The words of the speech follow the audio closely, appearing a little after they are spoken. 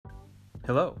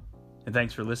Hello, and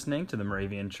thanks for listening to the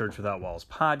Moravian Church Without Walls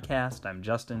podcast. I'm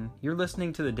Justin. You're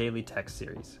listening to the Daily Text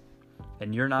Series,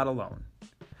 and you're not alone.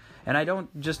 And I don't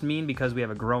just mean because we have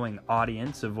a growing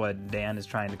audience of what Dan is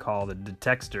trying to call the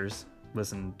texters.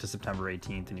 Listen to September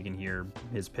 18th and you can hear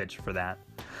his pitch for that.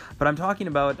 But I'm talking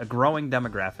about a growing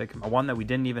demographic, one that we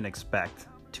didn't even expect.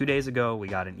 2 days ago, we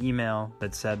got an email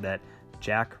that said that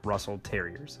Jack Russell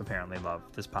Terriers apparently love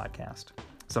this podcast.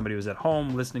 Somebody was at home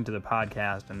listening to the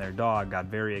podcast, and their dog got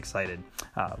very excited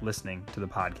listening to the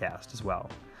podcast as well.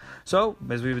 So,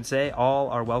 as we would say, all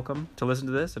are welcome to listen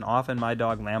to this, and often my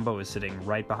dog Lambo is sitting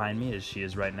right behind me, as she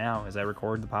is right now, as I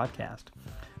record the podcast.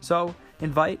 So,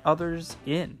 invite others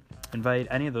in. Invite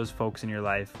any of those folks in your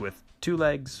life with 2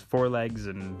 legs, 4 legs,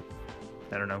 and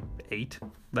 8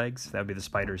 legs. That would be the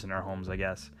spiders in our homes, I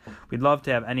guess. We'd love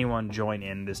to have anyone join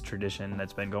in this tradition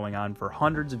that's been going on for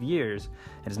hundreds of years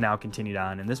and has now continued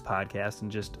on in this podcast in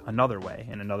just another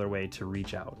way to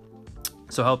reach out.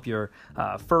 So help your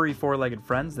furry 4-legged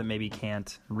friends that maybe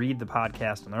can't read the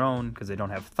podcast on their own because they don't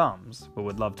have thumbs, but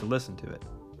would love to listen to it.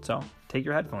 So take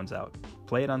your headphones out,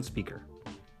 play it on speaker.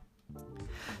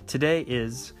 Today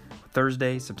is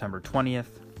Thursday, September 20th.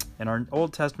 And our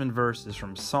Old Testament verse is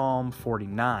from Psalm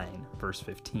 49, verse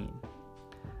 15.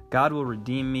 God will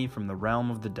redeem me from the realm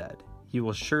of the dead. He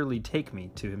will surely take me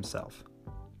to himself.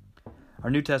 Our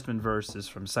New Testament verse is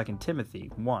from 2 Timothy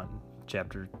 1,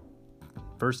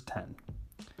 verse 10.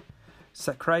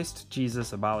 Christ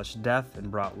Jesus abolished death and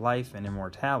brought life and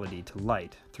immortality to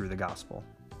light through the gospel.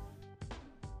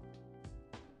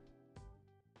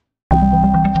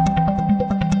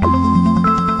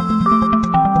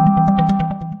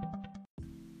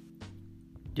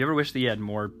 Do you ever wish that you had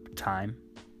more time?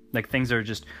 Like things are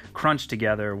just crunched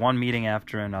together, one meeting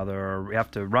after another, or you have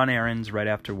to run errands right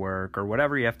after work, or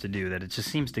whatever you have to do, that it just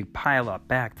seems to pile up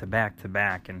back to back to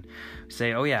back, and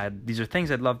say, oh yeah, these are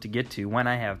things I'd love to get to when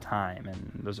I have time,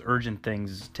 and those urgent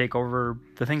things take over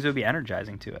the things that would be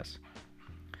energizing to us.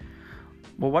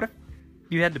 Well, what if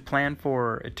you had to plan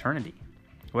for eternity?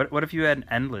 What if you had an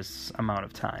endless amount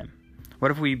of time? What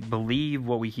if we believe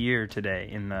what we hear today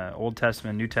in the Old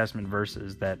Testament, New Testament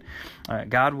verses, that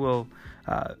God will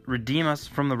redeem us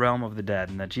from the realm of the dead,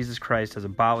 and that Jesus Christ has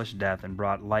abolished death and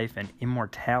brought life and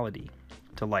immortality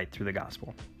to light through the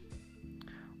gospel?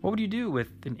 What would you do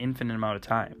with an infinite amount of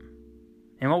time?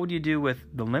 And what would you do with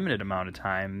the limited amount of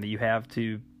time that you have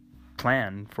to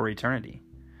plan for eternity?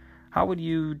 How would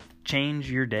you change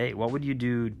your day? What would you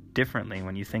do differently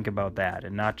when you think about that,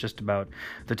 and not just about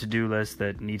the to-do list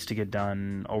that needs to get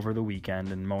done over the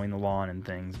weekend and mowing the lawn and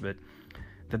things, but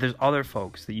that there's other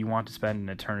folks that you want to spend an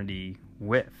eternity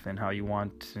with, and how you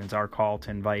want, and it's our call to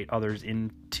invite others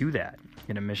into that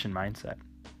in a mission mindset.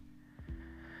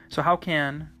 So how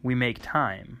can we make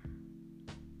time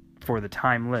for the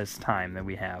timeless time that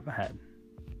we have ahead?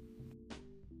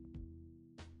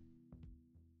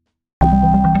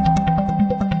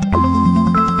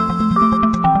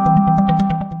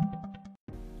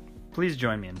 Please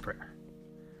join me in prayer.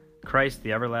 Christ,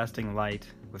 the everlasting light,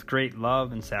 with great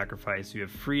love and sacrifice, you have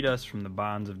freed us from the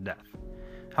bonds of death.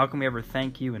 How can we ever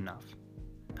thank you enough?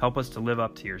 Help us to live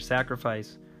up to your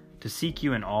sacrifice, to seek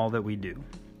you in all that we do,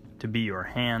 to be your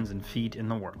hands and feet in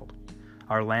the world.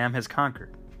 Our Lamb has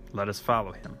conquered. Let us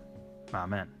follow him.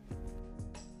 Amen.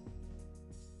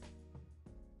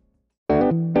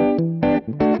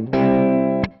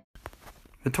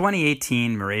 The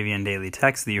 2018 Moravian Daily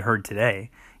Text that you heard today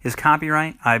is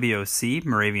copyright IBOC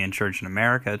Moravian Church in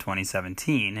America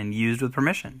 2017 and used with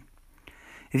permission.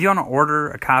 If you want to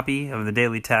order a copy of the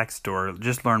Daily Text, or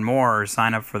just learn more or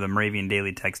sign up for the Moravian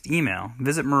Daily Text email,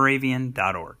 visit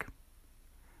moravian.org.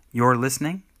 You're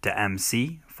listening to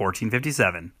MC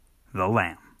 1457, The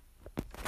Lamb.